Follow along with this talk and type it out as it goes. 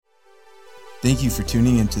Thank you for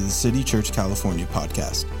tuning into the City Church California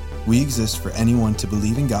podcast. We exist for anyone to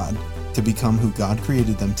believe in God, to become who God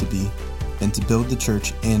created them to be, and to build the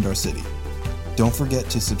church and our city. Don't forget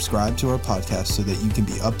to subscribe to our podcast so that you can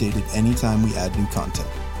be updated anytime we add new content.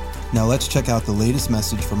 Now let's check out the latest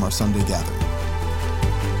message from our Sunday gathering.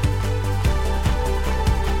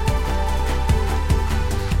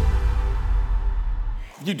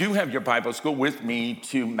 You do have your Bibles. Go with me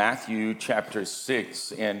to Matthew chapter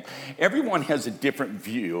 6. And everyone has a different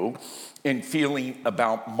view and feeling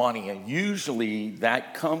about money. And usually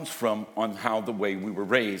that comes from on how the way we were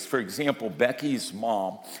raised. For example, Becky's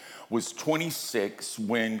mom was 26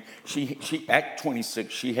 when at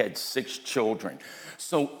 26, she had 6 children.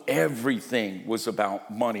 So everything was about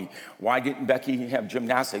money. Why didn't Becky have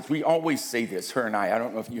gymnastics? We always say this, her and I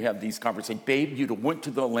don't know if you have these conversations. Babe, you'd have went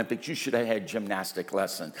to the Olympics. You should have had gymnastic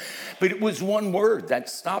lesson. But it was one word that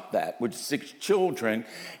stopped that. With 6 children,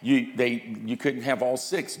 you couldn't have all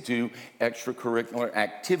 6 do extracurricular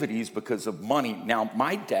activities because of money. Now,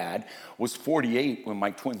 my dad was 48 when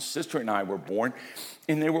my twin sister and I were born.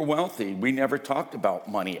 And they were wealthy. We never talked about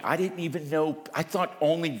money. I didn't even know. I thought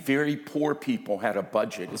only very poor people had a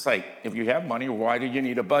budget. It's like, if you have money, why do you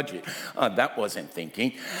need a budget? That wasn't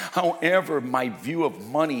thinking. However, my view of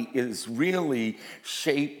money is really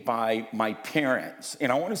shaped by my parents.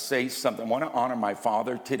 And I want to say something. I want to honor my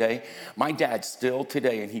father today. My dad still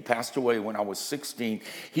today, and he passed away when I was 16.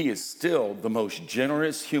 He is still the most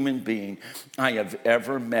generous human being I have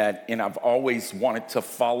ever met. And I've always wanted to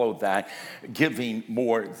follow that, giving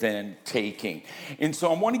more than taking. And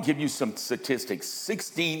so I want to give you some statistics.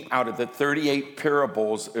 16 out of the 38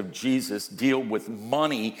 parables of Jesus deal with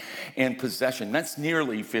money and possession. That's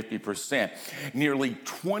nearly 50%. Nearly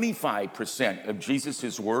 25% of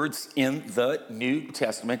Jesus' words in the New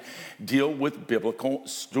Testament deal with biblical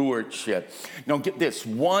stewardship. Now get this,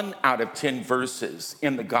 1 out of 10 verses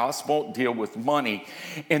in the gospel deal with money,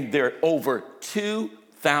 and there are over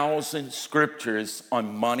 2,000 scriptures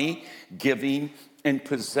on money, giving, and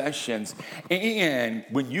possessions. And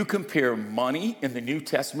when you compare money in the New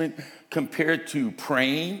Testament compared to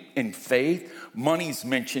praying and faith, money's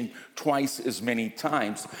mentioned twice as many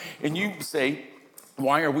times. And you say,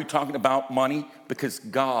 why are we talking about money? Because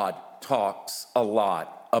God talks a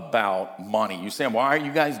lot about money. You say, why are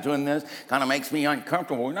you guys doing this? Kind of makes me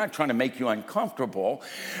uncomfortable. We're not trying to make you uncomfortable,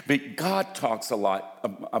 but God talks a lot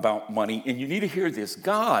about money, and you need to hear this.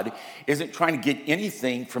 God isn't trying to get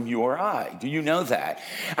anything from you or I. Do you know that?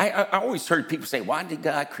 I always heard people say, why did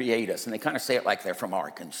God create us? And they kind of say it like they're from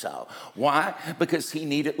Arkansas. Why? Because he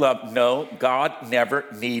needed love. No, God never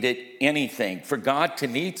needed anything. For God to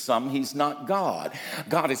need something, he's not God.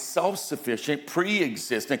 God is self-sufficient,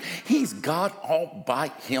 pre-existent. He's God all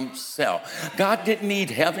by himself. God didn't need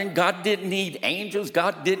heaven. God didn't need angels.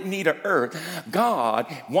 God didn't need an earth. God,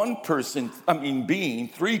 being,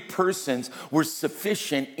 3 persons were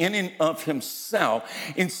sufficient in and of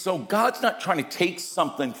himself. And so God's not trying to take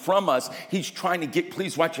something from us. He's trying to get,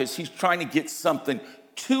 please watch this, he's trying to get something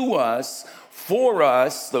to us, for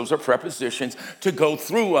us, those are prepositions, to go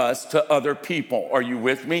through us to other people. Are you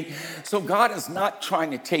with me? So God is not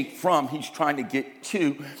trying to take from, he's trying to get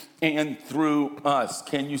to and through us.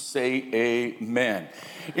 Can you say amen?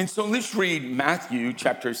 And so let's read Matthew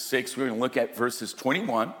chapter 6. We're going to look at verses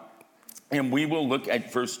 21, and we will look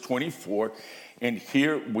at verse 24. And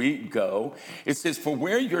here we go. It says, for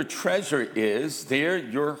where your treasure is, there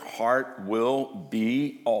your heart will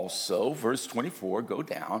be also. Verse 24, go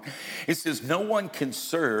down. It says, no one can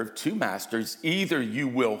serve 2 masters. Either you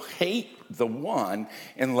will hate the one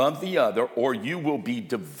and love the other, or you will be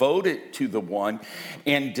devoted to the one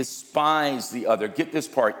and despise the other. Get this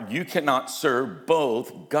part. You cannot serve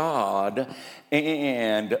both God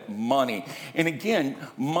and money. And again,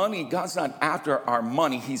 money, God's not after our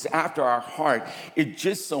money. He's after our heart. It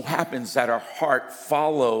just so happens that our heart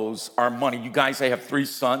follows our money. You guys, I have 3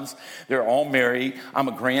 sons. They're all married. I'm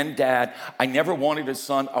a granddad. I never wanted a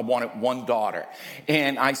son. I wanted 1 daughter.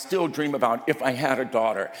 And I still dream about if I had a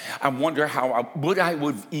daughter. I wonder how I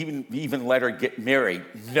would even let her get married.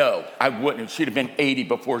 No, I wouldn't. She'd have been 80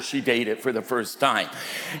 before she dated for the first time.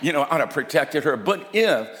 I'd have protected her. But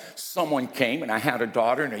if someone came and I had a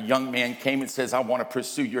daughter and a young man came and says, I want to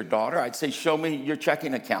pursue your daughter, I'd say, show me your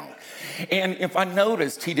checking account. And if I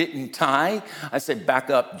noticed he didn't tithe, I said,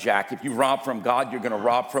 back up, Jack. If you rob from God, you're going to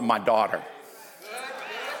rob from my daughter.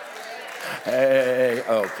 Hey,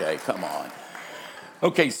 okay, come on.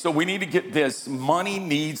 Okay, so we need to get this. Money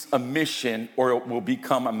needs a mission or it will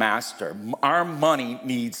become a master. Our money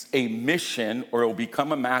needs a mission or it will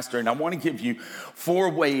become a master. And I want to give you 4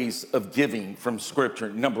 ways of giving from Scripture.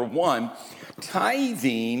 Number 1,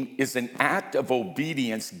 tithing is an act of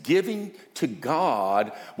obedience, giving to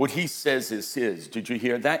God what he says is his. Did you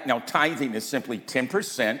hear that? Now, tithing is simply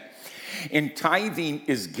 10%. And tithing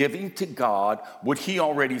is giving to God what he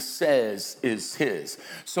already says is his.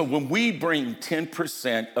 So when we bring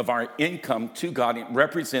 10% of our income to God, it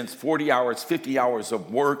represents 40 hours, 50 hours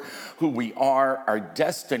of work, who we are, our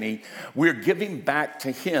destiny. We're giving back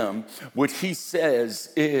to him what he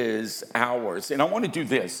says is ours. And I want to do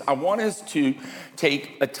this. I want us to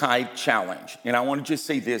take a tithe challenge. And I want to just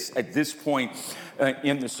say this at this point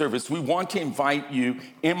in the service. We want to invite you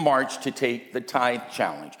in March to take the tithe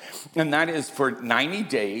challenge. And that is for 90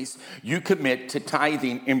 days, you commit to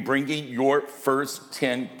tithing and bringing your first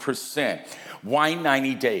 10%. Why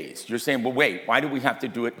 90 days? You're saying, well, wait, why do we have to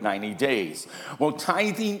do it 90 days? Well,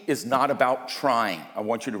 tithing is not about trying. I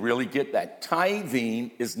want you to really get that.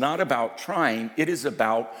 Tithing is not about trying. It is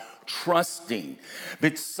about trusting.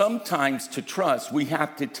 But sometimes to trust, we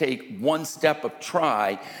have to take one step of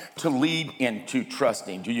try to lead into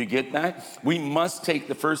trusting. Do you get that? We must take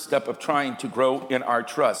the first step of trying to grow in our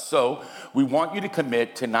trust. So we want you to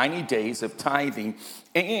commit to 90 days of tithing.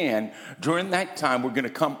 And during that time, we're going to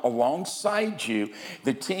come alongside you,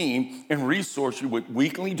 the team, and resource you with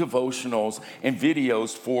weekly devotionals and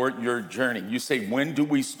videos for your journey. You say, when do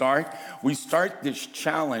we start? We start this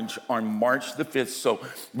challenge on March the 5th. So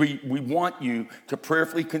we want you to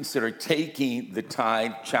prayerfully consider taking the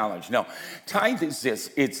tithe challenge. Now, tithe is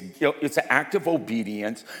this. It's an act of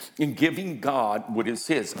obedience in giving God what is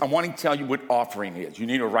his. I want to tell you what offering is. You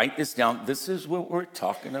need to write this down. This is what we're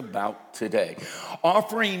talking about today.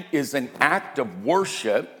 Offering is an act of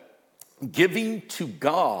worship, giving to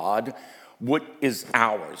God what is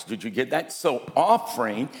ours. Did you get that? So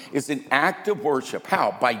offering is an act of worship.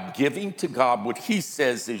 How? By giving to God what he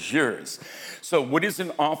says is yours. So what is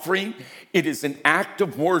an offering? It is an act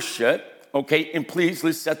of worship. Okay, and please,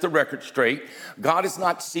 let's set the record straight. God is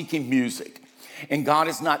not seeking music. And God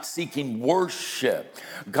is not seeking worship.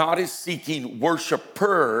 God is seeking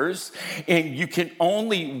worshipers. And you can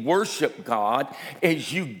only worship God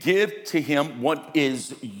as you give to him what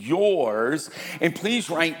is yours. And please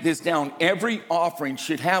write this down. Every offering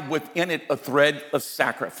should have within it a thread of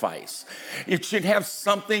sacrifice. It should have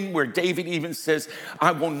something where David even says,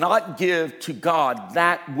 I will not give to God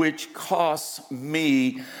that which costs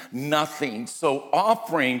me nothing. So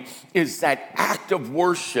offering is that act of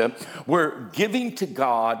worship where giving to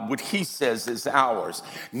God what he says is ours.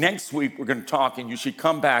 Next week, we're going to talk, and you should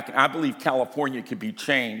come back, and I believe California could be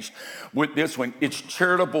changed with this one. It's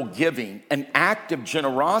charitable giving, an act of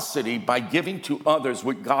generosity by giving to others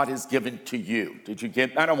what God has given to you. Did you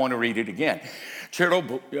get that? I don't want to read it again.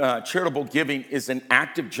 Charitable giving is an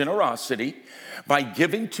act of generosity by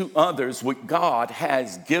giving to others what God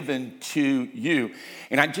has given to you.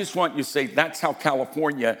 And I just want you to say that's how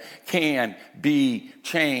California can be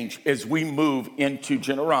changed as we move into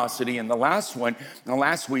generosity. And the last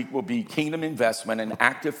week will be kingdom investment, an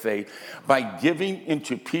act of faith by giving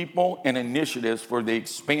into people and initiatives for the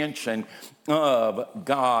expansion of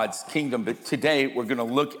God's kingdom. But today we're going to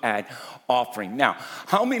look at offering. Now,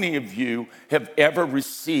 how many of you have ever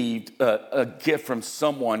received a gift from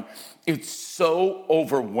someone? It's so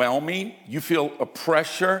overwhelming. You feel a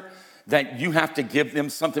pressure that you have to give them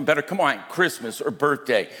something better. Come on, Christmas or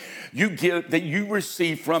birthday. You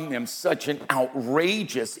receive from them such an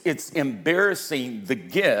outrageous, it's embarrassing, the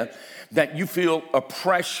gift, that you feel a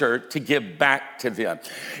pressure to give back to them.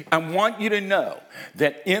 I want you to know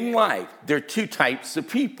that in life, there are 2 types of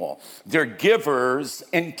people. They're givers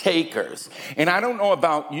and takers. And I don't know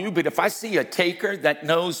about you, but if I see a taker that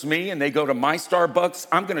knows me and they go to my Starbucks,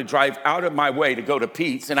 I'm going to drive out of my way to go to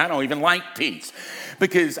Pete's, and I don't even like Pete's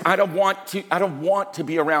because I don't want to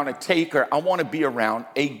be around a taker. I want to be around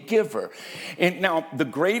a giver. And now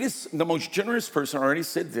the most generous person, I already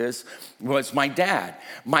said this, was my dad.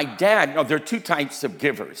 No, there are 2 types of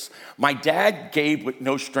givers. My dad gave with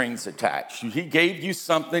no strings attached. He gave you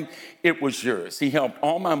something, it was yours. He helped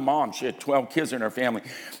all my mom, she had 12 kids in her family,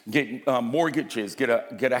 get mortgages, get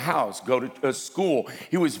a house, go to a school.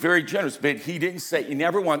 He was very generous, but he didn't say, he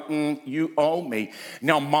never went, you owe me.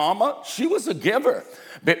 Now, mama, she was a giver.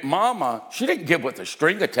 But mama, she didn't give with a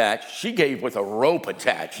string attached. She gave with a rope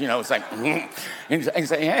attached. It's like, and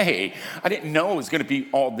say, hey, I didn't know it was going to be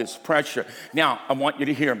all this pressure. Now, I want you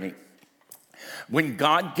to hear me. When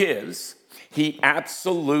God gives, He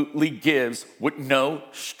absolutely gives with no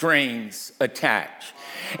strings attached.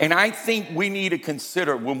 And I think we need to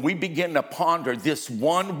consider when we begin to ponder this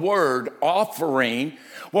one word, offering,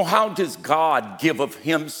 well, how does God give of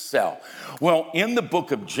himself? Well, in the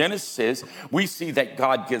book of Genesis, we see that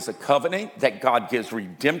God gives a covenant, that God gives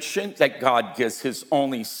redemption, that God gives his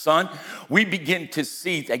only son. We begin to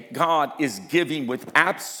see that God is giving with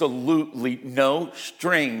absolutely no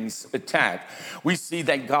strings attached. We see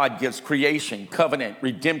that God gives creation, covenant,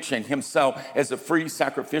 redemption, himself as a free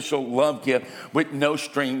sacrificial love gift with no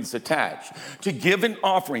strings attached. To give an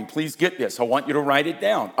offering, please get this. I want you to write it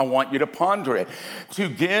down. I want you to ponder it. To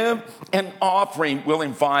give an offering will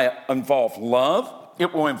involve love.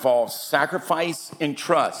 It will involve sacrifice and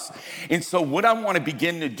trust. And so what I want to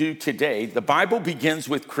begin to do today, the Bible begins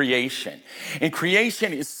with creation. And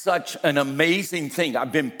creation is such an amazing thing.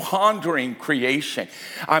 I've been pondering creation.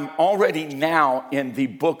 I'm already now in the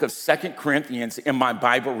book of 2 Corinthians in my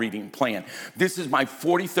Bible reading plan. This is my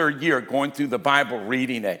 43rd year going through the Bible,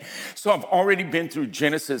 reading it. So I've already been through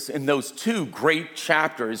Genesis in those two great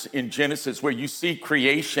chapters in Genesis where you see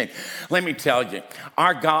creation. Let me tell you,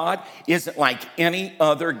 our God isn't like any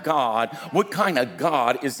other God. What kind of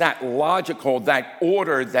God is that logical, that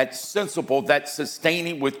order, that sensible, that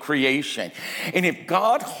sustaining with creation? And if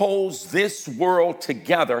God holds this world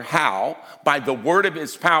together, how? By the word of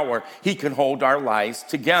his power, he can hold our lives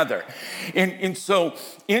together. And so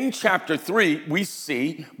in chapter 3, we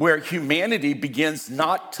see where humanity begins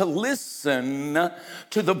not to listen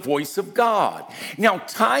to the voice of God. Now,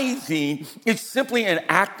 tithing is simply an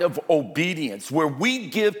act of obedience where we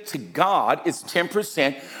give to God is 10%.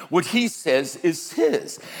 What he says is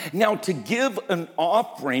his. Now, to give an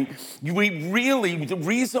offering, the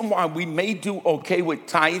reason why we may do okay with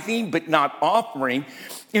tithing but not offering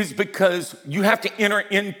is because you have to enter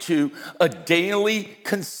into a daily,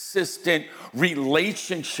 consistent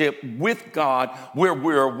relationship with God where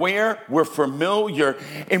we're aware, we're familiar,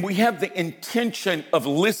 and we have the intention of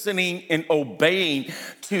listening and obeying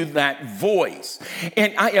to that voice.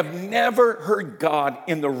 And I have never heard God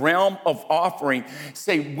in the realm of offering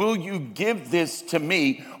say, will you give this to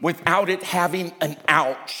me, without it having an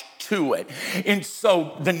ouch to it. And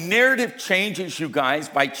so the narrative changes, you guys,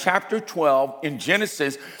 by chapter 12 in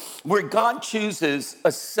Genesis, where God chooses a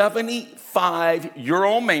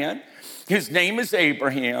 75-year-old man. His name is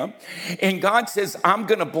Abraham. And God says, I'm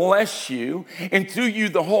going to bless you. And through you,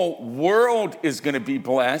 the whole world is going to be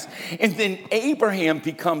blessed. And then Abraham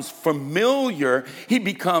becomes familiar. He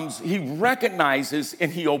recognizes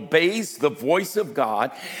and he obeys the voice of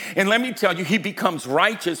God. And let me tell you, he becomes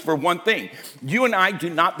righteous for one thing. You and I do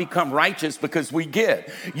not become righteous because we give.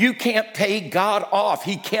 You can't pay God off.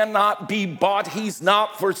 He cannot be bought. He's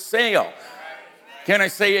not for sale. Can I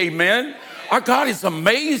say amen? Our God is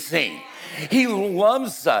amazing. He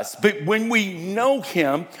loves us, but when we know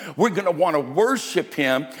him, we're going to want to worship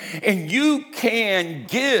him. And you can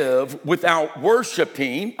give without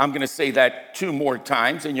worshiping. I'm going to say that 2 more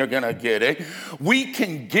times and you're going to get it. We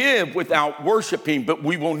can give without worshiping, but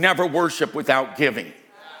we will never worship without giving.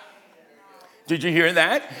 Did you hear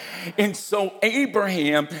that? And so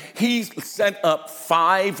Abraham, he set up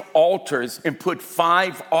 5 altars and put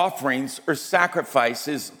 5 offerings or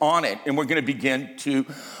sacrifices on it. And we're going to begin to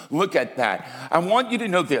look at that. I want you to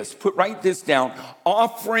know this. Write this down.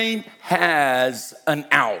 Offering has an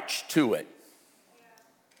ouch to it.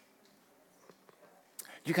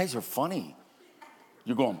 You guys are funny.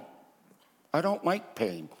 You're going, I don't like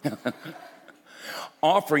pain.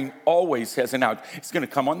 Offering always has an ouch. It's going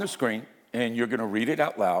to come on the screen. And you're going to read it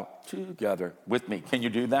out loud together with me. Can you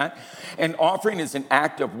do that? An offering is an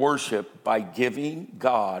act of worship by giving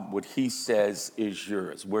God what he says is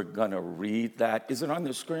yours. We're going to read that. Is it on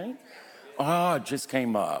the screen? Oh, it just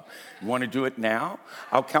came up. You want to do it now?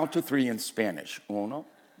 I'll count to 3 in Spanish. 1,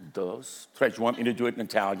 2, 3. You want me to do it in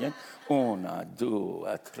Italian? 1, 2,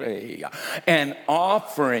 3. An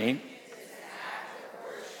offering.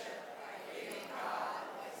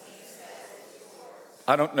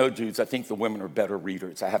 I don't know, dudes. I think the women are better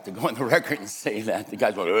readers. I have to go on the record and say that. The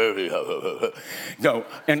guys go, no,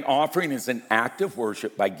 an offering is an act of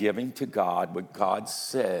worship by giving to God what God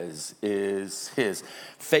says is his.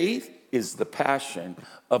 Faith is the passion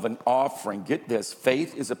of an offering, get this,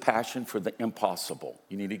 faith is a passion for the impossible.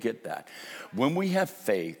 You need to get that. When we have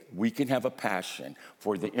faith, we can have a passion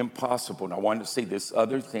for the impossible. And I wanted to say this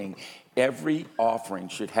other thing. Every offering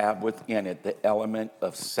should have within it the element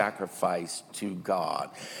of sacrifice to God,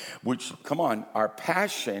 which, come on, our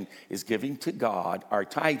passion is giving to God, our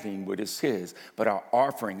tithing what is his, but our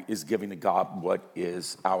offering is giving to God what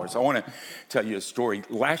is ours. I want to tell you a story.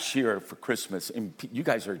 Last year for Christmas, and you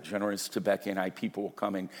guys are generous to Becky and I, people will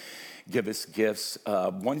come and give us gifts.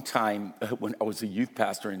 One time when I was a youth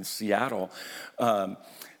pastor in Seattle,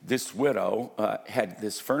 this widow had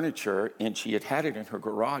this furniture, and she had it in her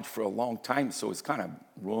garage for a long time, so it's kind of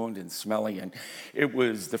ruined and smelly, and it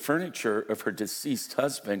was the furniture of her deceased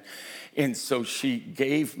husband. And so she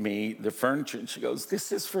gave me the furniture, and she goes,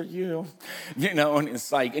 "This is for you," and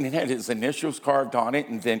it's like, and it had his initials carved on it.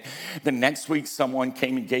 And then the next week, someone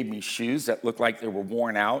came and gave me shoes that looked like they were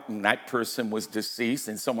worn out, and that person was deceased,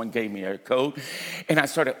 and someone gave me a coat. And I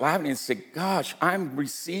started laughing and said, "Gosh, I'm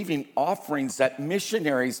receiving offerings that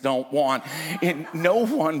missionaries don't want and no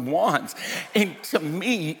one wants." And to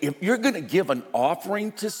me, if you're going to give an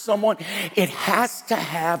offering to someone, it has to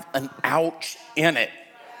have an ouch in it.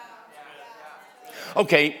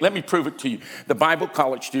 Okay, let me prove it to you. The Bible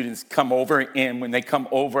college students come over, and when they come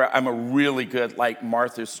over, I'm a really good, like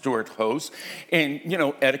Martha Stewart host. And,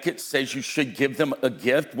 etiquette says you should give them a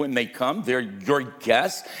gift when they come. They're your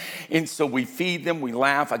guests. And so we feed them, we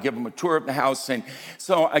laugh, I give them a tour of the house. And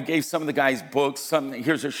so I gave some of the guys books,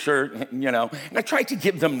 here's a shirt, and I tried to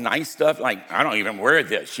give them nice stuff, like, I don't even wear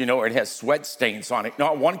this, or it has sweat stains on it. No,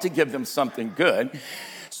 I wanted to give them something good.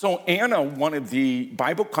 So Anna, one of the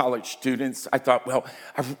Bible college students, I thought, well,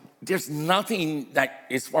 there's nothing that,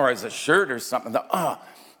 as far as a shirt or something,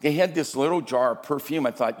 they had this little jar of perfume.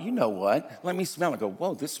 I thought, you know what? Let me smell it. I go,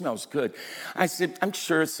 whoa, this smells good. I said, I'm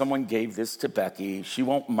sure someone gave this to Becky. She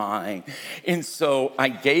won't mind. And so I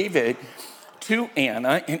gave it to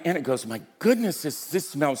Anna, and Anna goes, my goodness, this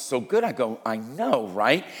smells so good. I go, I know,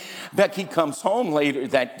 right? Becky comes home later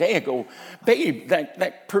that day. I go, babe,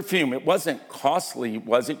 that perfume, it wasn't costly,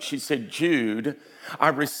 was it? She said, Jude, I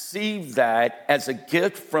received that as a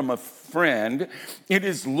gift from a friend. It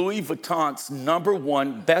is Louis Vuitton's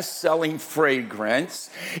 #1 best-selling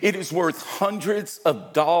fragrance. It is worth hundreds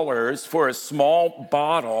of dollars for a small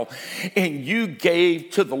bottle, and you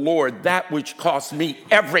gave to the Lord that which cost me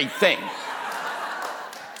everything.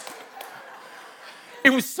 It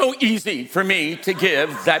was so easy for me to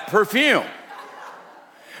give that perfume.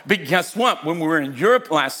 But guess what? When we were in Europe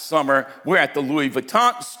last summer, we're at the Louis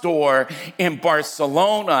Vuitton store in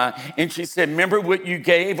Barcelona, and she said, remember what you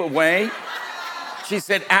gave away? She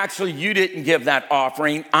said, actually, you didn't give that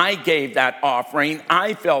offering. I gave that offering.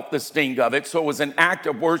 I felt the sting of it, so it was an act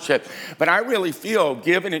of worship. But I really feel,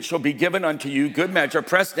 given it shall be given unto you, good measure,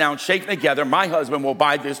 pressed down, shaken together, my husband will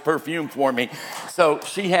buy this perfume for me. So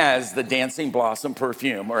she has the Dancing Blossom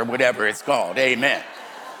perfume, or whatever it's called. Amen.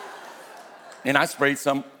 And I sprayed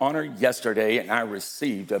some on her yesterday, and I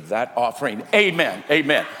received of that offering. Amen,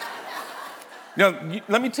 amen.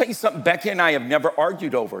 Let me tell you something Becky and I have never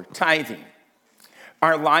argued over, tithing.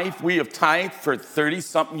 Our life, we have tithed for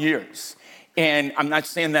 30-something years. And I'm not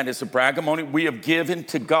saying that as a braggamony. We have given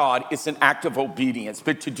to God. It's an act of obedience.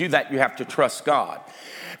 But to do that, you have to trust God.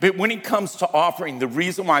 But when it comes to offering, the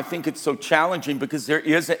reason why I think it's so challenging, because there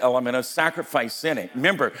is an element of sacrifice in it.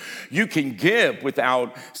 Remember, you can give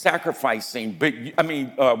without sacrificing,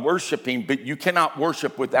 worshiping, but you cannot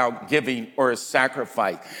worship without giving or a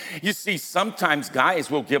sacrifice. You see, sometimes guys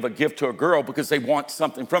will give a gift to a girl because they want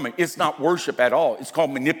something from it. It's not worship at all. It's called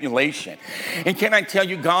manipulation. And can I tell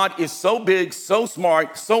you, God is so big, so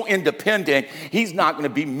smart, so independent, he's not going to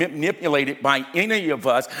be manipulated by any of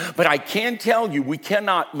us. But I can tell you, we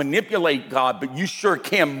cannot manipulate God, but you sure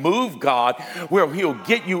can move God where he'll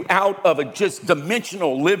get you out of a just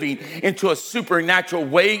dimensional living into a supernatural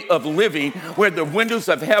way of living where the windows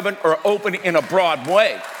of heaven are open in a broad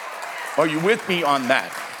way. Are you with me on that?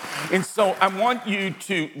 And so I want you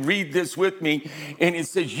to read this with me. And it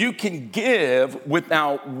says, you can give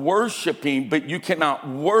without worshiping, but you cannot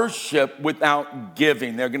worship without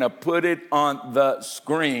giving. They're going to put it on the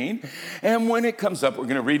screen. And when it comes up, we're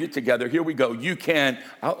going to read it together. Here we go. You can,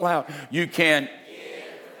 out loud, you can.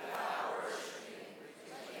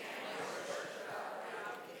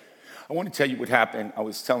 I want to tell you what happened. I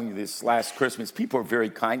was telling you this last Christmas. People are very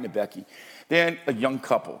kind to Becky. They had a young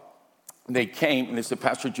couple. they came and they said,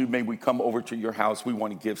 Pastor Jude, may we come over to your house? We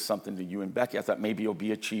want to give something to you and Becky. I thought maybe it'll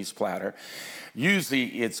be a cheese platter.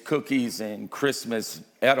 Usually it's cookies and Christmas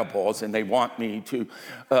edibles, and they want me to,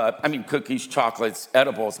 cookies, chocolates,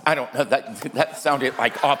 edibles. I don't know, that sounded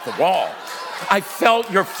like off the wall. I felt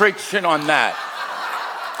your friction on that.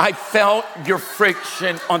 I felt your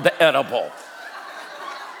friction on the edible.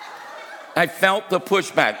 I felt the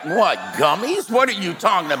pushback. What, gummies? What are you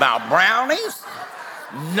talking about, brownies?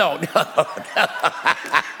 No.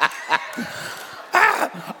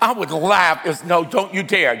 I would laugh. No, don't you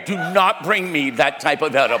dare. Do not bring me that type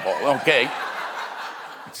of edible, okay?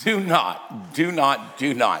 Do not.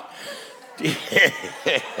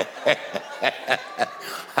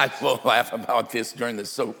 I will laugh about this during the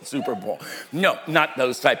Super Bowl. No, not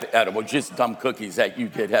those type of edibles, just dumb cookies that you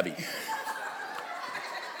get heavy.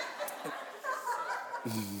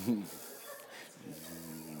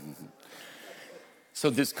 So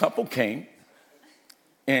this couple came,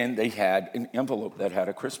 and they had an envelope that had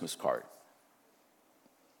a Christmas card.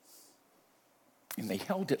 And they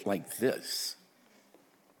held it like this.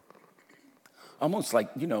 Almost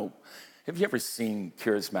like, have you ever seen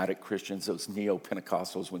charismatic Christians, those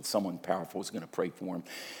neo-Pentecostals, when someone powerful is going to pray for them?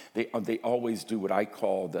 They always do what I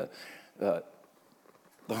call the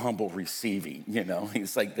humble receiving,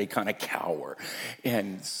 It's like they kind of cower.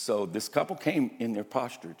 And so this couple came and their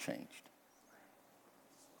posture changed.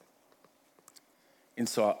 And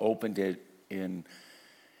so I opened it and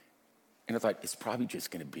I thought, it's probably just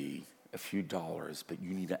going to be a few dollars, but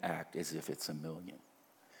you need to act as if it's $1 million.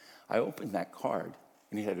 I opened that card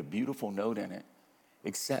and it had a beautiful note in it,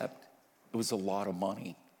 except it was a lot of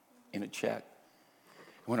money in a check.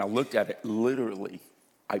 When I looked at it, literally,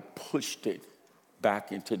 I pushed it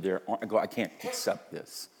back into their arm. I go, I can't accept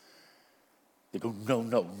this. They go,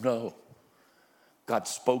 no. God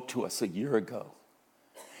spoke to us a year ago,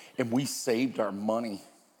 and we saved our money,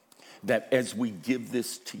 that as we give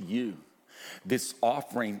this to you, this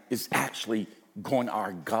offering is actually going to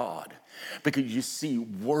our God. Because you see,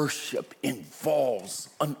 worship involves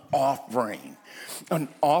an offering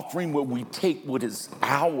where we take what is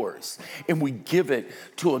ours and we give it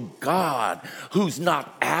to a God who's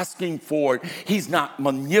not asking for it. He's not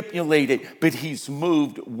manipulated, but he's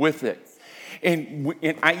moved with it. And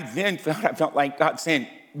I then felt like God saying,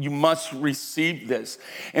 you must receive this.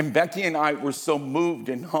 And Becky and I were so moved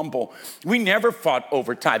and humble. We never fought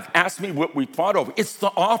over tithe. Ask me what we fought over. It's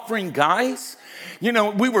the offering, guys.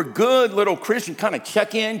 We were good little Christian, kind of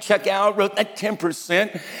check in, check out, wrote that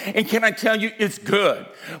 10%. And can I tell you, it's good.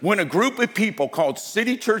 When a group of people called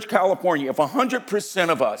City Church California, if 100%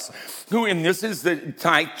 of us, and this is the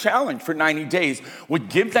tithe challenge for 90 days, would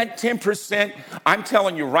give that 10%, I'm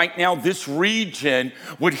telling you right now, this region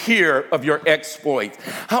would hear of your exploits.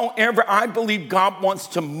 However, I believe God wants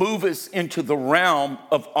to move us into the realm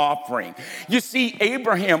of offering. You see,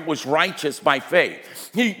 Abraham was righteous by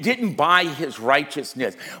faith. He didn't buy his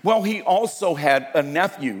righteousness. Well, he also had a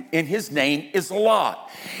nephew, and his name is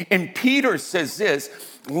Lot. And Peter says this,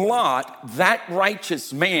 Lot, that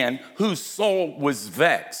righteous man whose soul was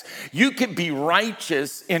vexed. You can be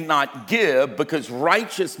righteous and not give, because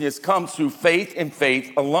righteousness comes through faith and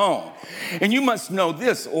faith alone. And you must know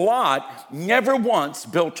this, Lot never once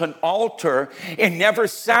built an altar and never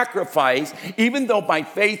sacrificed, even though by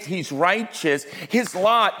faith he's righteous. His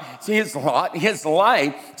life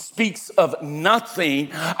speaks of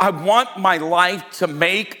nothing. I want my life to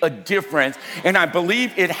make a difference. And I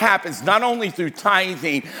believe it happens not only through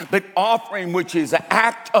tithing, but offering, which is an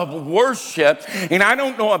act of worship. And I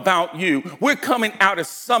don't know about you, we're coming out of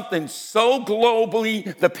something so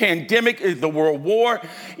globally, the pandemic, the world war,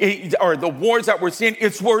 or the wars that we're seeing,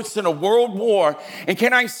 it's worse than a world war. And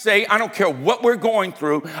can I say, I don't care what we're going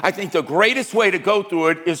through, I think the greatest way to go through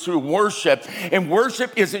it is through worship. And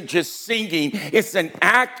worship isn't just singing, it's an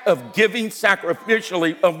act of giving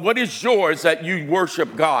sacrificially of what is yours, that you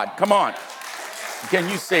worship God. Come on. Can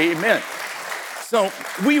you say amen? So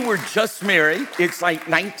we were just married. It's like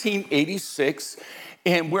 1986,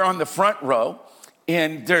 and we're on the front row,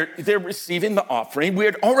 and they're receiving the offering. We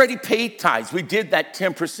had already paid tithes. We did that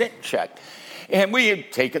 10% check, and we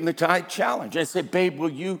had taken the tithe challenge. I said, babe,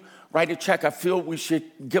 will you write a check? I feel we should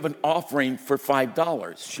give an offering for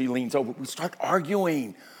 $5. She leans over. We start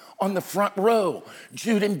arguing on the front row,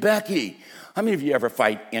 Jude and Becky. How many of you ever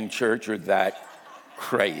fight in church or that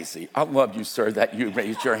crazy? I love you, sir, that you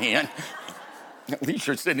raised your hand. At least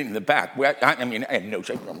you're sitting in the back. I had no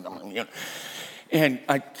shame. And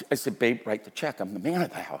I said, babe, write the check. I'm the man of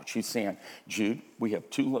the house. She's saying, Jude, we have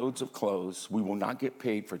 2 loads of clothes. We will not get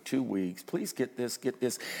paid for 2 weeks. Please get this, get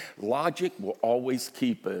this. Logic will always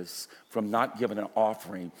keep us from not giving an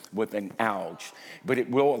offering with an ouch, but it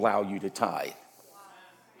will allow you to tithe.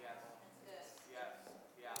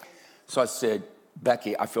 So I said,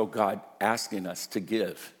 Becky, I feel God asking us to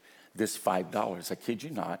give this $5. I kid you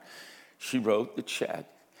not. She wrote the check.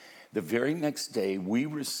 The very next day, we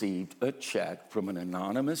received a check from an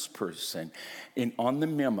anonymous person, and on the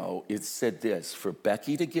memo, it said this: for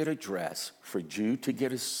Becky to get a dress, for Jude to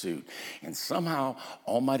get a suit. And somehow,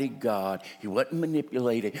 Almighty God, he wasn't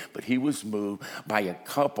manipulated, but he was moved by a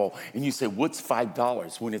couple. And you say, what's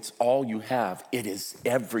 $5? When it's all you have, it is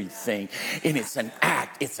everything. And it's an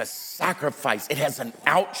act, it's a sacrifice, it has an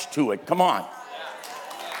ouch to it. Come on.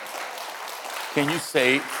 Can you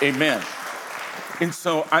say amen? And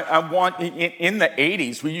so I want, in the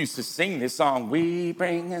 80s, we used to sing this song, we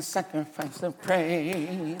bring a sacrifice of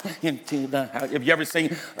praise into the house. Have you ever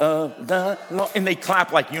seen the Lord? And they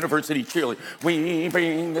clap like university cheerleaders. We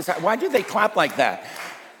bring this, why do they clap like that?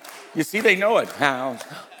 You see, they know it. House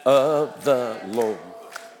of the Lord.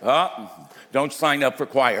 Don't sign up for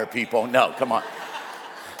choir, people. No, come on.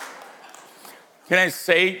 Can I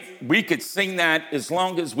say, we could sing that as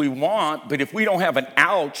long as we want, but if we don't have an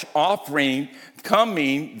ouch offering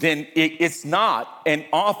coming, then it's not an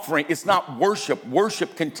offering. It's not worship.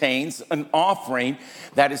 Worship contains an offering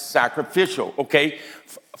that is sacrificial, okay?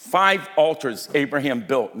 5 altars Abraham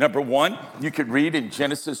built. Number 1, you could read in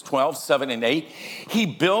Genesis 12, 7 and 8. He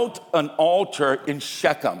built an altar in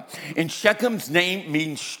Shechem. And Shechem's name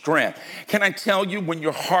means strength. Can I tell you, when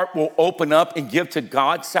your heart will open up and give to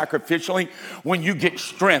God sacrificially, when you get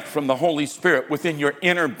strength from the Holy Spirit within your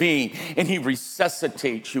inner being, and he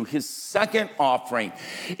resuscitates you. His second offering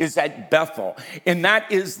is at Bethel, and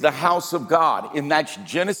that is the house of God, and that's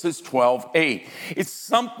Genesis 12, 8. It's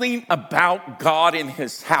something about God in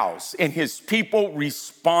his house and his people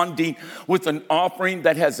responding with an offering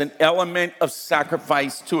that has an element of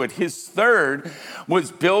sacrifice to it. His third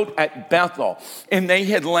was built at Bethel, and they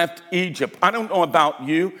had left Egypt. I don't know about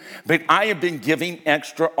you, but I have been giving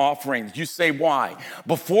extra offerings. You say, why?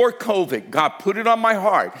 Before COVID, God put it on my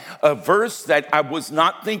heart, a verse that I was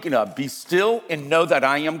not thinking of: be still and know that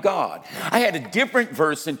I am God. I had a different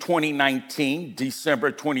verse in 2019,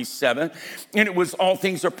 December 27th, and it was all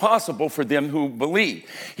things are possible for them who believe.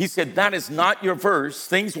 He said, that is not your verse.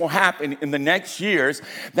 Things will happen in the next years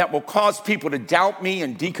that will cause people to doubt me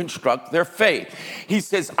and deconstruct their faith. He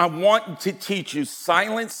says, I want to teach you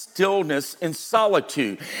silence, stillness, and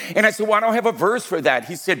solitude. And I said, well, I don't have a verse for that.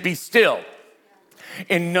 He said, be still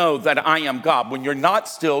and know that I am God. When you're not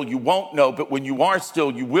still, you won't know, but when you are still,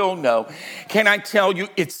 you will know. Can I tell you,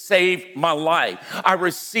 it saved my life. I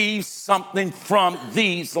received something from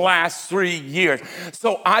these last 3 years.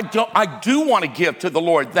 So I do want to give to the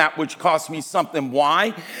Lord that which cost me something.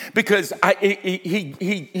 Why? Because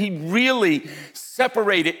he really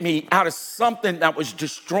separated me out of something that was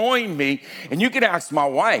destroying me. And you could ask my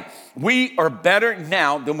wife, we are better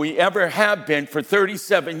now than we ever have been for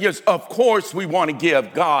 37 years. Of course, we want to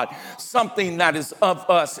give God something that is of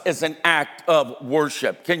us as an act of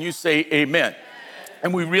worship. Can you say amen?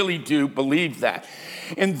 And we really do believe that.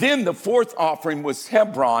 And then the fourth offering was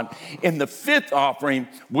Hebron, and the fifth offering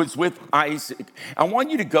was with Isaac. I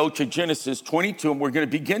want you to go to Genesis 22, and we're going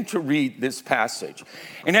to begin to read this passage.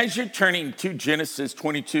 And as you're turning to Genesis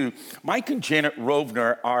 22, Mike and Janet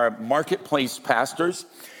Rovner are marketplace pastors.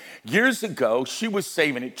 Years ago, she was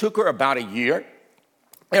saving. It took her about a year.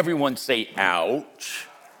 Everyone say, ouch.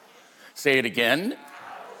 Say it again.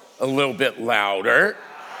 A little bit louder.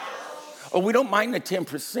 Oh, we don't mind the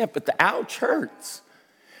 10%, but the ouch hurts.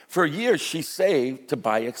 For years, she saved to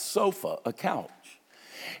buy a sofa, a couch.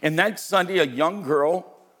 And that Sunday, a young girl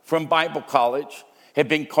from Bible college had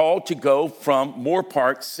been called to go from Moore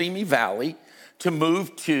Park, Simi Valley, to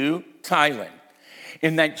move to Thailand.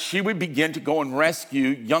 And that she would begin to go and rescue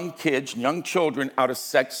young kids, young children out of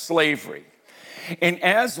sex slavery. And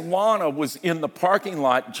as Lana was in the parking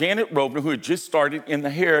lot, Janet Rovner, who had just started in the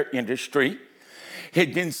hair industry,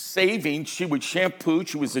 had been saving. She would shampoo.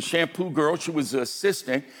 She was a shampoo girl. She was an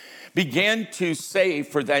assistant. Began to save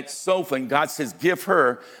for that sofa. And God says, give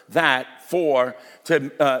her that for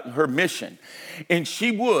her mission. And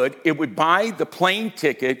it would buy the plane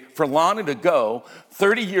ticket for Lana to go.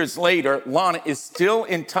 30 years later, Lana is still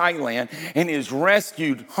in Thailand and has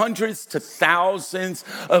rescued hundreds to thousands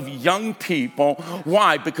of young people.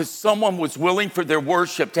 Why? Because someone was willing for their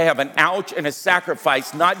worship to have an ouch and a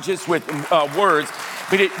sacrifice, not just with words,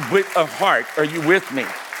 but with a heart. Are you with me?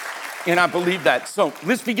 And I believe that. So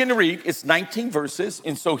let's begin to read. It's 19 verses,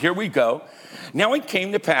 and so here we go. Now it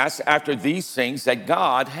came to pass after these things that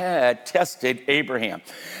God had tested Abraham.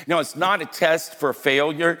 Now it's not a test for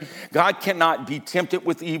failure. God cannot be tempted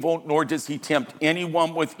with evil, nor does he tempt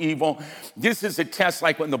anyone with evil. This is a test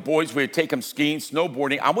like when the boys would take them skiing,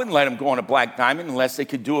 snowboarding. I wouldn't let them go on a black diamond unless they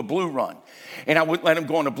could do a blue run. And I wouldn't let them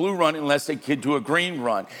go on a blue run unless they could do a green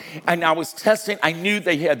run. And I was testing, I knew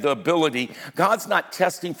they had the ability. God's not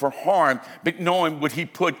testing for harm, but knowing what he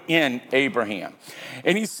put in Abraham.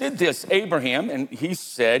 And he said this, Abraham, and he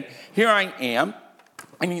said, here I am.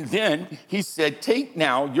 And then he said, take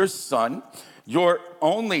now your son, your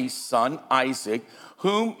only son, Isaac,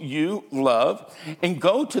 whom you love, and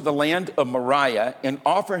go to the land of Moriah and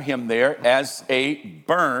offer him there as a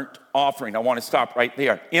burnt offering. I want to stop right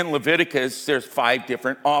there. In Leviticus, there's 5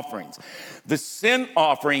 different offerings. The sin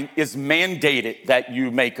offering is mandated that you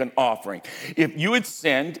make an offering. If you had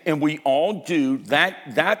sinned, and we all do,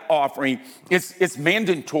 that offering, it's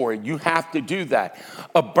mandatory. You have to do that.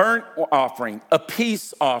 A burnt offering, a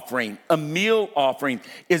peace offering, a meal offering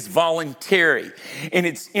is voluntary. And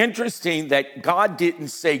it's interesting that God didn't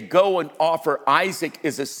say, go and offer Isaac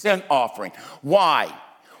as a sin offering. Why?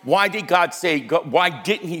 Why did God say, why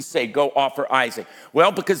didn't he say, go offer Isaac?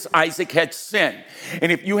 Well, because Isaac had sin.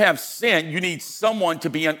 And if you have sin, you need someone to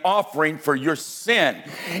be an offering for your sin.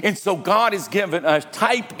 And so God has given a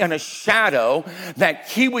type and a shadow that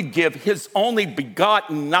he would give his only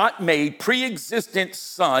begotten, not made, pre-existent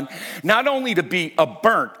son, not only to be a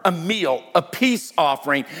burnt, a meal, a peace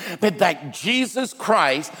offering, but that Jesus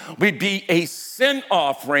Christ would be a sin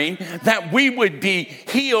offering, that we would be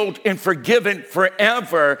healed and forgiven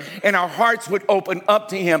forever, and our hearts would open up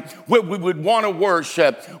to him, where we would want to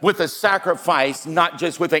worship with a sacrifice, not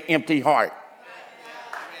just with an empty heart.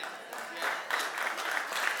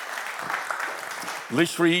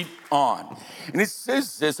 Let's read on. And it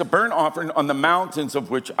says this, a burnt offering on the mountains of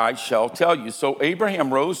which I shall tell you. So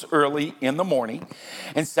Abraham rose early in the morning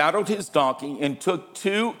and saddled his donkey and took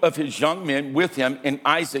 2 of his young men with him and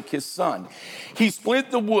Isaac his son. He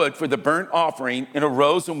split the wood for the burnt offering and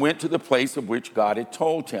arose and went to the place of which God had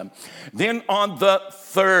told him. Then on the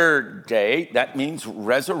 3rd day, that means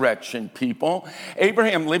resurrection, people,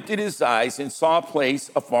 Abraham lifted his eyes and saw a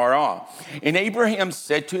place afar off. And Abraham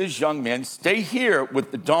said to his young men, stay here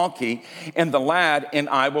with the donkey, and the lad and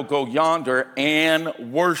I will go yonder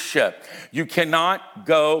and worship. You cannot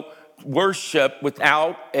go worship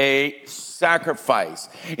without a sacrifice.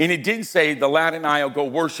 And it didn't say the lad and I will go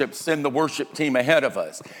worship, send the worship team ahead of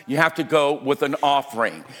us. You have to go with an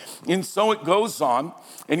offering. And so it goes on,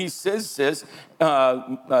 and he says this,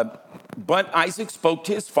 but Isaac spoke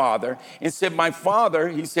to his father and said, my father,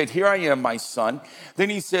 he said, here I am, my son.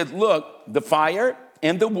 Then he said, look, the fire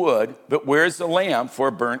and the wood, but where's the lamb for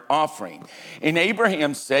a burnt offering? And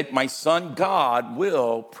Abraham said, my son, God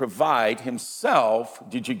will provide himself,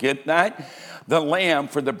 did you get that? The lamb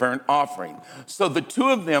for the burnt offering. So the 2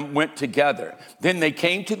 of them went together. Then they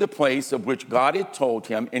came to the place of which God had told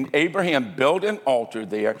him, and Abraham built an altar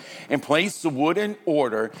there and placed the wood in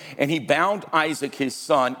order, and he bound Isaac his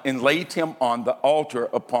son and laid him on the altar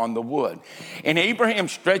upon the wood. And Abraham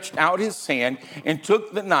stretched out his hand and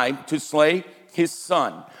took the knife to slay his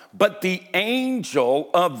son. But the angel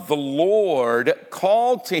of the Lord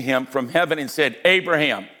called to him from heaven and said,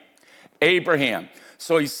 Abraham, Abraham.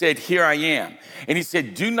 So he said, here I am. And he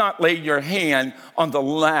said, do not lay your hand on the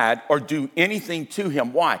lad or do anything to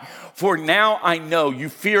him. Why? For now I know you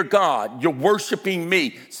fear God. You're worshiping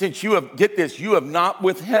me. Since you have, get this, you have not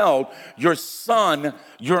withheld your son,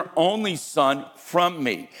 your only son, from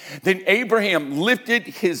me. Then Abraham lifted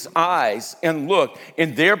his eyes and looked,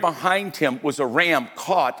 and there behind him was a ram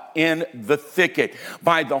caught in the thicket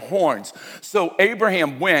by the horns. So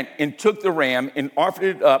Abraham went and took the ram and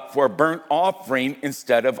offered it up for a burnt offering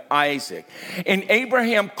instead of Isaac. And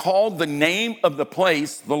Abraham called the name of the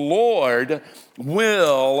place, the Lord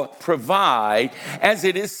will provide. As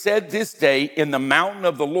it is said this day, in the mountain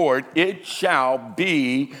of the Lord, it shall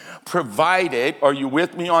be provided. Are you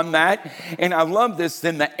with me on that? And I love this.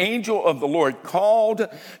 Then the angel of the Lord called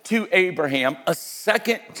to Abraham a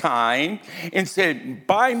second time and said,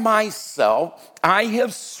 by myself, I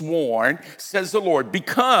have sworn, says the Lord,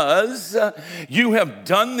 because you have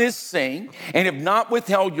done this thing and have not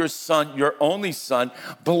withheld your son, your only son,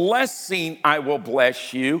 blessing I will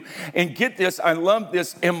bless you. And get this, I love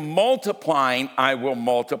this, in multiplying I will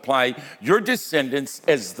multiply your descendants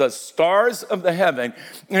as the stars of the heaven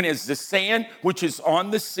and as the sand which is on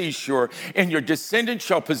the seashore. And your descendants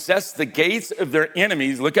shall possess the gates of their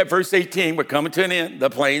enemies. Look at verse 18. We're coming to an end. The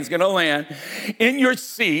plane's going to land. In your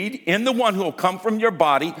seed, in the one who will come from your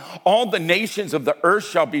body, all the nations of the earth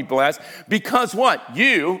shall be blessed. Because what?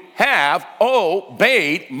 You have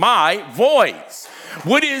obeyed my voice.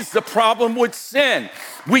 What is the problem with sin?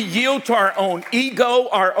 We yield to our own ego,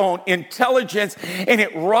 our own intelligence, and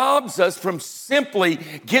it robs us from simply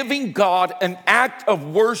giving God an act of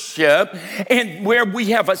worship and where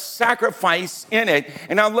we have a sacrifice in it.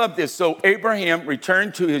 And I love this. So Abraham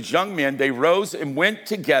returned to his young men. They rose and went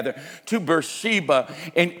together to Beersheba.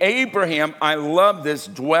 And Abraham, I love this,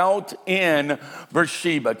 dwelt in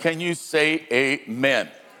Beersheba. Can you say amen?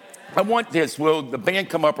 I want this. Will the band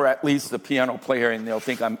come up, or at least the piano player, and they'll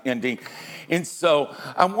think I'm ending. And so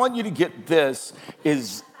I want you to get this,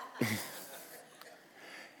 is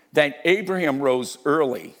that Abraham rose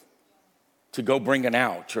early to go bring an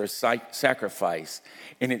ouch or a sacrifice.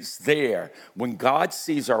 And it's there. When God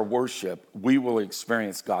sees our worship, we will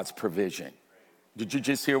experience God's provision. Did you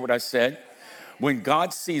just hear what I said? When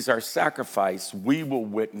God sees our sacrifice, we will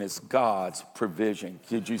witness God's provision.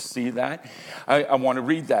 Did you see that? I want to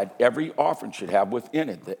read that. Every offering should have within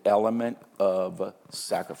it the element of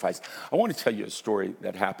sacrifice. I want to tell you a story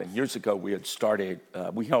that happened. Years ago, we had started,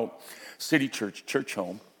 we helped City Church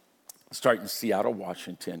Home, start in Seattle,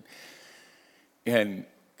 Washington, and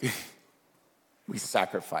we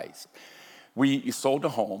sacrificed. We sold a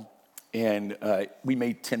home, and we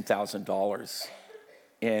made $10,000.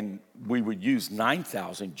 And we would use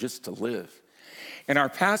 $9,000 just to live. And our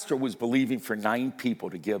pastor was believing for 9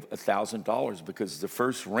 people to give $1,000 because the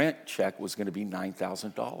first rent check was going to be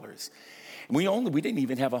 $9,000. And we didn't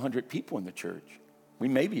even have 100 people in the church. We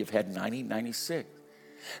maybe have had 90, 96.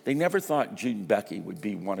 They never thought Jude and Becky would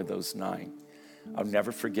be one of those 9. I'll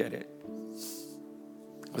never forget it.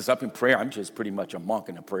 I was up in prayer. I'm just pretty much a monk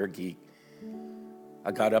and a prayer geek.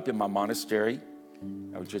 I got up in my monastery.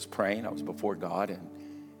 I was just praying. I was before God, and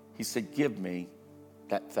he said, give me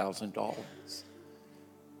that $1,000. I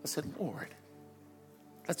said, Lord,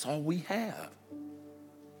 that's all we have.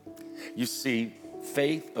 You see,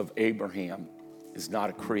 faith of Abraham is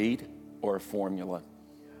not a creed or a formula.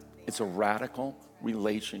 It's a radical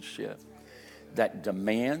relationship that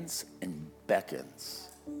demands and beckons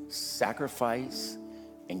sacrifice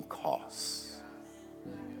and costs.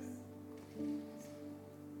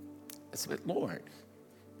 I said, Lord,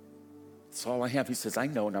 that's all I have. He says, I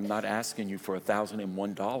know, and I'm not asking you for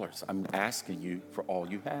 $1,001. I'm asking you for all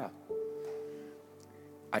you have.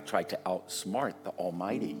 I tried to outsmart the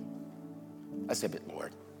Almighty. I said, but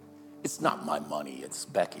Lord, it's not my money, it's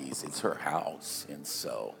Becky's, it's her house. And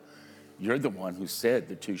so you're the one who said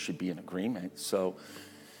the two should be in agreement. So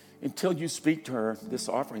until you speak to her, this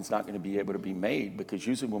offering's not going to be able to be made, because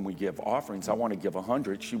usually when we give offerings, I want to give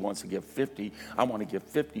 100, she wants to give 50. I want to give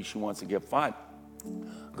 50, she wants to give 5.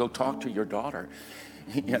 Go talk to your daughter.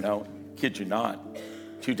 You know, kid you not,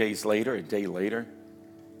 2 days later, a day later,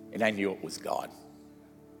 and I knew it was God.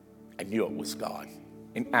 I knew it was God.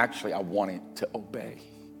 And actually, I wanted to obey.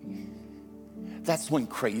 That's when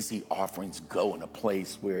crazy offerings go in a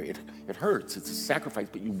place where it hurts. It's a sacrifice,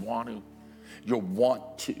 but you want to. Your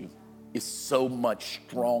want to is so much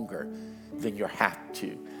stronger than your have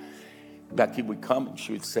to. Becky would come and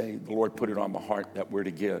she would say, the Lord put it on my heart that we're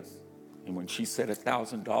to give. And when she said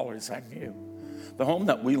 $1,000, I knew. The home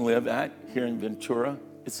that we live at here in Ventura,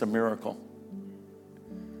 it's a miracle.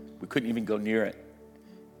 We couldn't even go near it.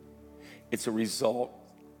 It's a result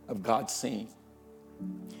of God seeing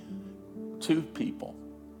 2 people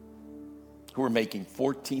who were making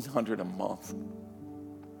 $1,400 a month.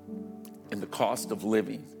 And the cost of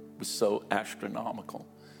living was so astronomical.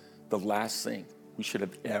 The last thing we should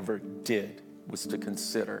have ever did was to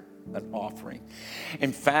consider an offering.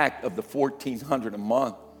 In fact, of the $1,400 a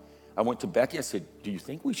month, I went to Becky. I said, do you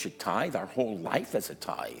think we should tithe our whole life as a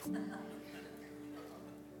tithe?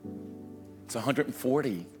 It's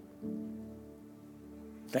 $140.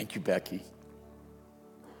 Thank you, Becky.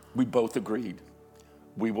 We both agreed.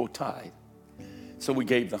 We will tithe. So we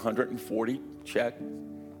gave the $140 check.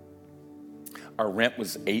 Our rent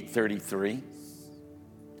was $833.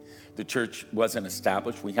 The church wasn't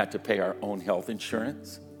established. We had to pay our own health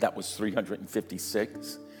insurance. That was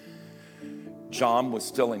 $356. John was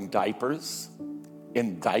still in diapers.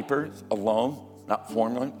 In diapers alone, not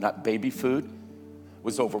formula, not baby food,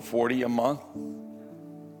 was over $40 a month.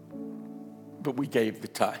 But we gave the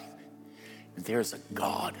tithe. And there's a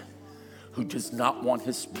God who does not want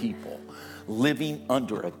his people living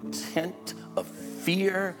under a tent of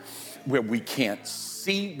fear where we can't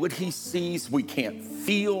see what he sees, we can't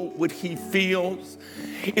feel what he feels.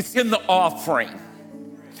 It's in the offering.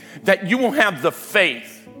 that you will have the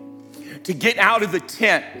faith to get out of the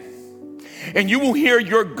tent, and you will hear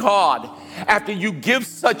your God after you give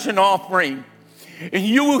such an offering, and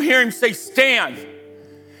you will hear him say, stand.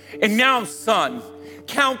 And now, son,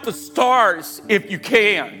 count the stars if you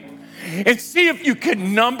can, and see if you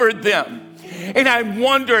can number them. And I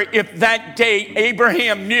wonder if that day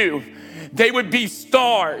Abraham knew they would be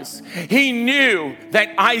stars. He knew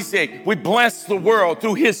that Isaac would bless the world.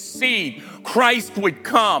 Through his seed, Christ would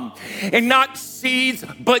come. And not seeds,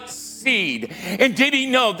 but seed. And did he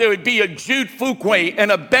know there would be a Jude Fuquay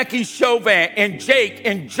and a Becky Chauvin and Jake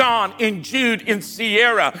and John and Jude and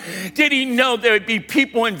Sierra? Did he know there would be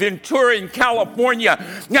people in Ventura in California,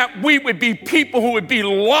 that we would be people who would be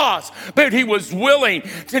lost, but he was willing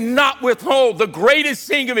to not withhold the greatest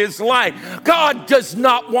thing of his life? God does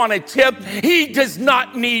not want a tip. He does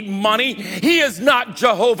not need money. He is not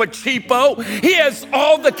Jehovah Cheapo. He has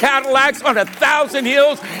all the Cadillacs on 1,000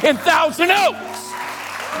 hills and 1,000 oaks.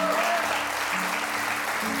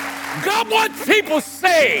 God wants people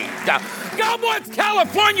saved. God wants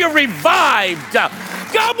California revived.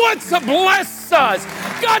 God wants to bless us.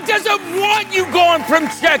 God doesn't want you going from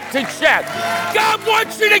check to check. God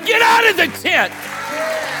wants you to get out of the tent.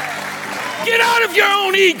 Get out of your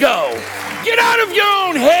own ego. Get out of your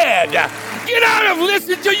own head. Get out of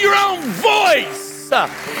listening to your own voice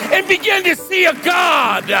and begin to see a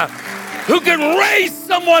God who can raise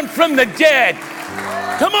someone from the dead.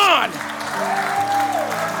 Come on.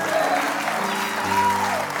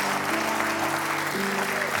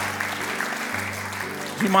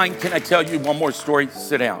 Do you mind, can I tell you one more story?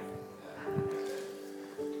 Sit down.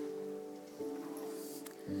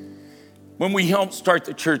 When we helped start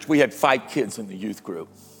the church, we had 5 kids in the youth group.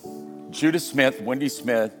 Judah Smith, Wendy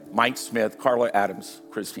Smith, Mike Smith, Carla Adams,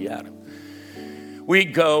 Christy Adams.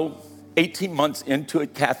 We'd go 18 months into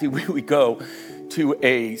it, Kathy, we would go to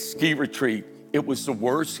a ski retreat. It was the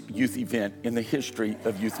worst youth event in the history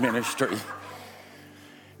of youth ministry.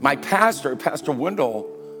 My pastor, Pastor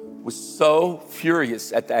Wendell, was so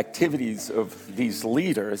furious at the activities of these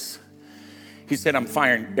leaders. He said, I'm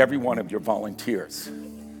firing every one of your volunteers,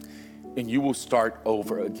 and you will start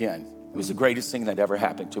over again. It was the greatest thing that ever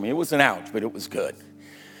happened to me. It was an ouch, but it was good.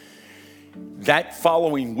 That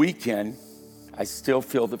following weekend, I still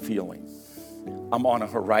feel the feeling. I'm on a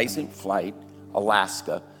Horizon flight,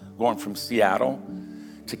 Alaska, going from Seattle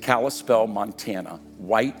to Kalispell, Montana,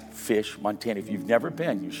 Whitefish, Montana. If you've never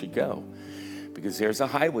been, you should go, because there's a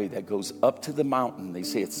highway that goes up to the mountain. They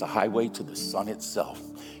say it's the highway to the sun itself.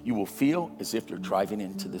 You will feel as if you're driving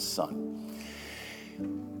into the sun.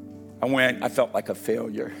 I felt like a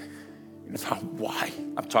failure. You know, why?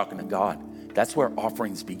 I'm talking to God. That's where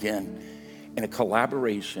offerings begin, in a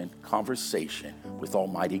collaboration, conversation with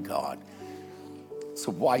Almighty God.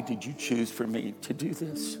 So why did you choose for me to do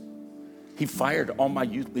this? He fired all my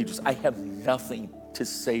youth leaders. I have nothing to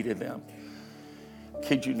say to them.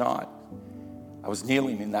 Kid you not. I was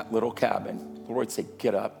kneeling in that little cabin. The Lord said,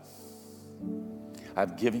 get up.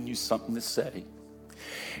 I've given you something to say.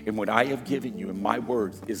 And what I have given you in my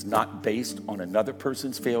words is not based on another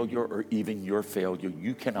person's failure or even your failure.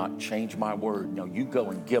 You cannot change my word. No, you go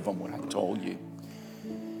and give them what I told you.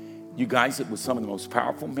 You guys, it was some of the most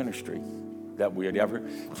powerful ministry that we had ever,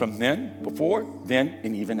 from then, before, then,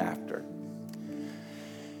 and even after.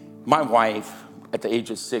 My wife, at the age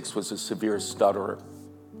of 6, was a severe stutterer.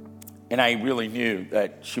 And I really knew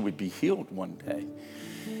that she would be healed one day.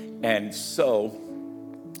 And so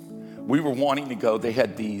we were wanting to go. They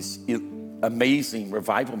had these amazing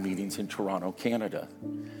revival meetings in Toronto, Canada.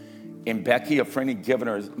 And Becky, a friend, had given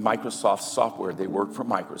her Microsoft software. They worked for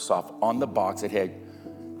Microsoft. On the box, it had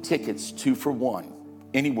tickets 2 for 1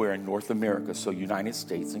 anywhere in North America, so United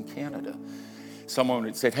States and Canada. Someone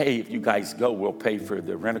had said, hey, if you guys go, we'll pay for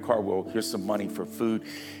the rent-a-car. Here's some money for food.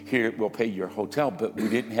 Here, we'll pay your hotel. But we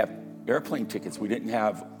didn't have airplane tickets. We didn't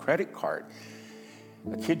have credit card.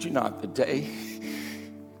 I kid you not, the day,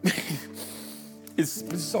 it's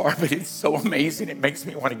bizarre, but it's so amazing. It makes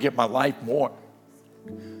me want to give my life more.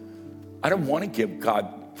 I don't want to give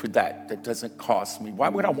God for that. That doesn't cost me. Why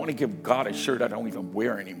would I want to give God a shirt I don't even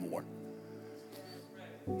wear anymore?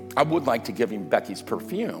 I would like to give him Becky's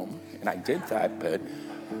perfume, and I did that, but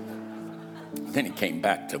then it came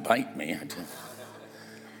back to bite me.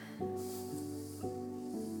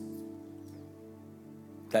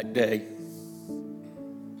 That day,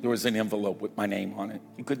 there was an envelope with my name on it.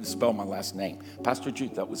 You couldn't spell my last name. Pastor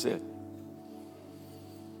Jude, that was it.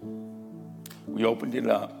 We opened it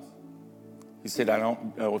up. He said, I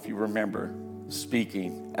don't know if you remember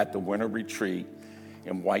speaking at the winter retreat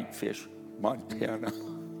in Whitefish, Montana.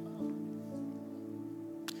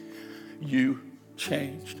 You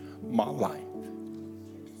changed my life.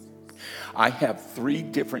 I have 3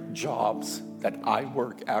 different jobs that I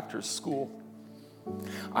work after school.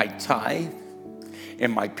 I tithe,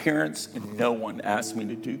 and my parents and no one asked me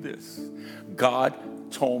to do this. God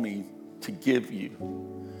told me to give you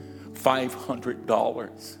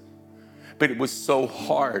 $500, but it was so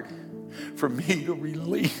hard for me to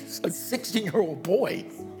release a 16-year-old boy,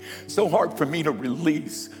 so hard for me to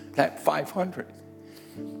release that $500.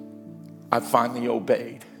 I finally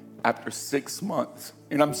obeyed after 6 months.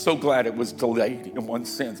 And I'm so glad it was delayed in one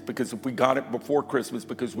sense, because if we got it before Christmas,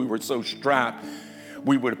 because we were so strapped,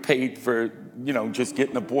 we would have paid for, just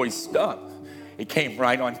getting the boys' stuff. It came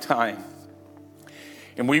right on time.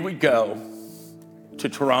 And we would go to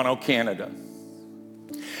Toronto, Canada.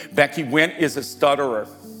 Becky went as a stutterer,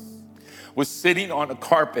 was sitting on a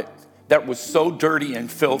carpet that was so dirty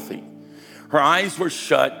and filthy. Her eyes were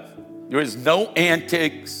shut. There was no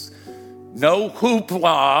antics, no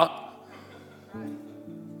hoopla.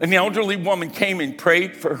 An elderly woman came and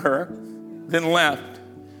prayed for her, then left.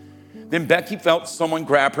 Then Becky felt someone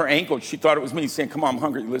grab her ankle. She thought it was me saying, "Come on, I'm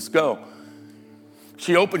hungry, let's go."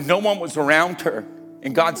 She opened, no one was around her.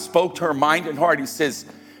 And God spoke to her mind and heart. He says,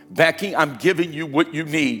 "Becky, I'm giving you what you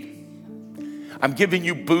need. I'm giving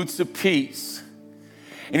you boots of peace."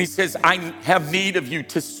 And he says, "I have need of you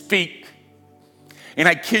to speak." And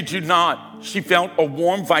I kid you not, she felt a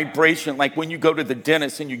warm vibration like when you go to the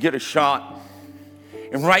dentist and you get a shot.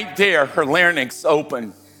 And right there, her larynx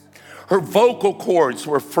opened. Her vocal cords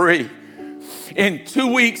were free. And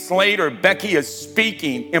 2 weeks later, Becky is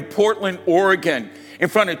speaking in Portland, Oregon, in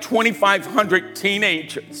front of 2,500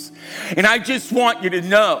 teenagers. And I just want you to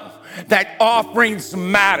know that offerings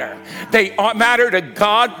matter. They matter to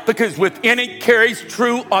God because within it carries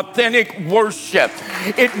true, authentic worship.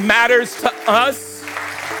 It matters to us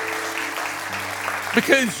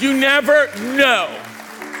because you never know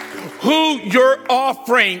who your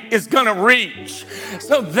offering is going to reach.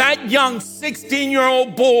 So that young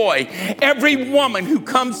 16-year-old boy, every woman who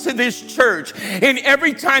comes to this church, and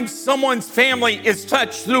every time someone's family is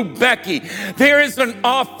touched through Becky, there is an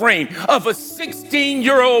offering of a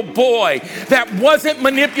 16-year-old boy that wasn't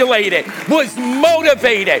manipulated, was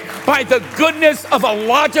motivated by the goodness of a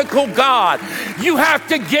logical God. You have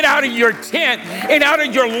to get out of your tent and out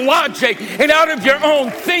of your logic and out of your own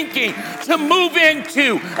thinking to move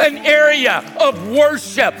into an area of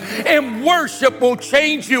worship, and worship will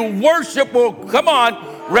change you. Worship will, come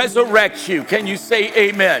on, resurrect you. Can you say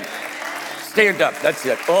amen? Stand up. That's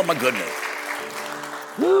it. Oh, my goodness.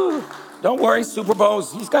 Whew. Don't worry, Super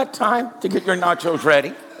Bowls. He's got time to get your nachos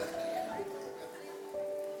ready.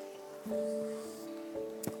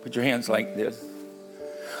 Put your hands like this.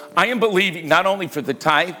 I am believing not only for the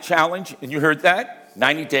tithe challenge, and you heard that,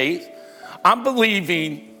 90 days. I'm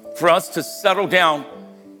believing for us to settle down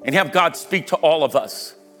and have God speak to all of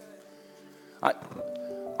us.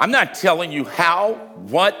 I'm not telling you how,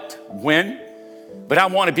 what, when, but I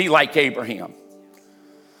want to be like Abraham.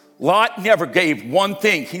 Lot never gave one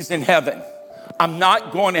thing. He's in heaven. I'm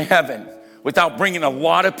not going to heaven without bringing a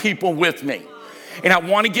lot of people with me. And I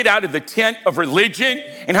want to get out of the tent of religion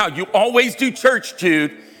and how you always do church,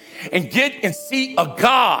 Jude, and get and see a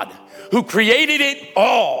God who created it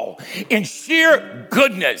all in sheer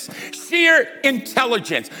goodness, sheer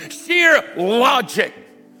intelligence, sheer logic.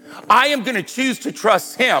 I am going to choose to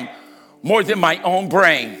trust him more than my own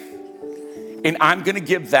brain. And I'm going to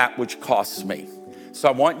give that which costs me. So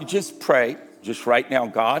I want you to just pray, just right now,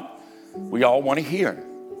 God, we all want to hear.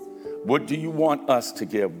 What do you want us to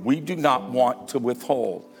give? We do not want to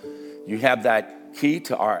withhold. You have that key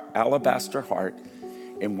to our alabaster heart,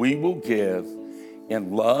 and we will give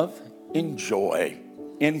in love, in joy,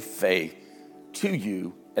 in faith to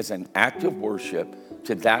you as an act of worship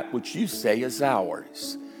to that which you say is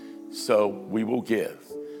ours. So we will give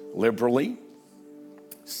liberally,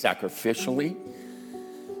 sacrificially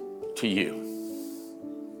to you,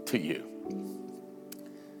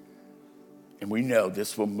 And we know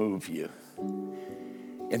this will move you.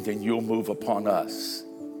 And then you'll move upon us.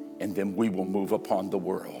 And then we will move upon the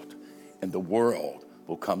world. And the world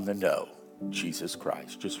will come to know Jesus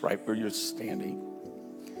Christ, just right where you're standing.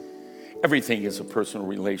 Everything is a personal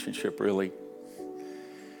relationship, really.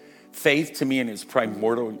 Faith to me in its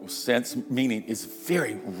primordial sense, meaning is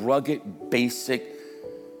very rugged, basic,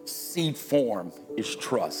 seed form is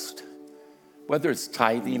trust. Whether it's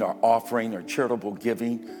tithing or offering or charitable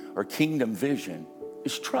giving or kingdom vision,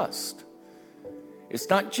 is trust. It's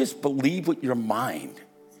not just believe with your mind,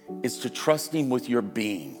 it's to trust him with your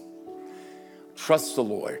being. Trust the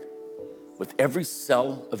Lord with every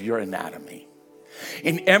cell of your anatomy.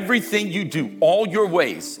 In everything you do, all your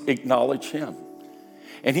ways, acknowledge him.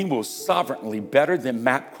 and he will sovereignly, better than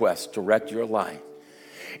MapQuest, direct your life.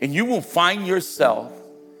 And you will find yourself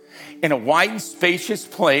in a wide and spacious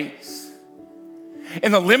place,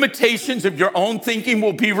 and the limitations of your own thinking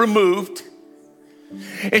will be removed,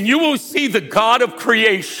 and you will see the God of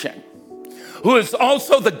creation, who is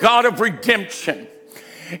also the God of redemption.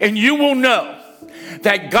 And you will know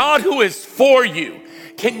that God who is for you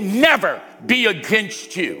can never be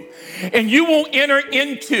against you. And you will enter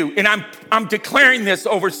into, and I'm declaring this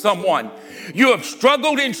over someone, you have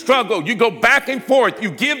struggled and struggled. You go back and forth.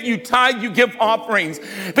 You give, you tithe, you give offerings.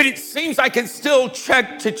 But it seems like it's still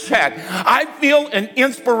check to check. I feel an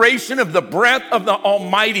inspiration of the breath of the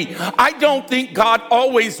Almighty. I don't think God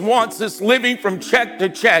always wants us living from check to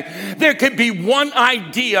check. There could be one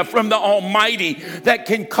idea from the Almighty that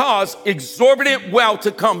can cause exorbitant wealth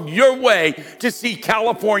to come your way to see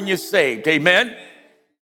California saved. Amen?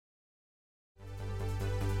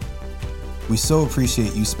 We so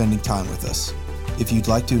appreciate you spending time with us. If you'd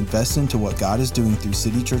like to invest into what God is doing through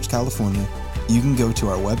City Church California, you can go to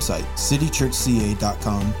our website,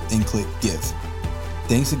 citychurchca.com, and click Give.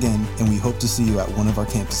 Thanks again, and we hope to see you at one of our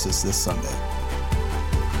campuses this Sunday.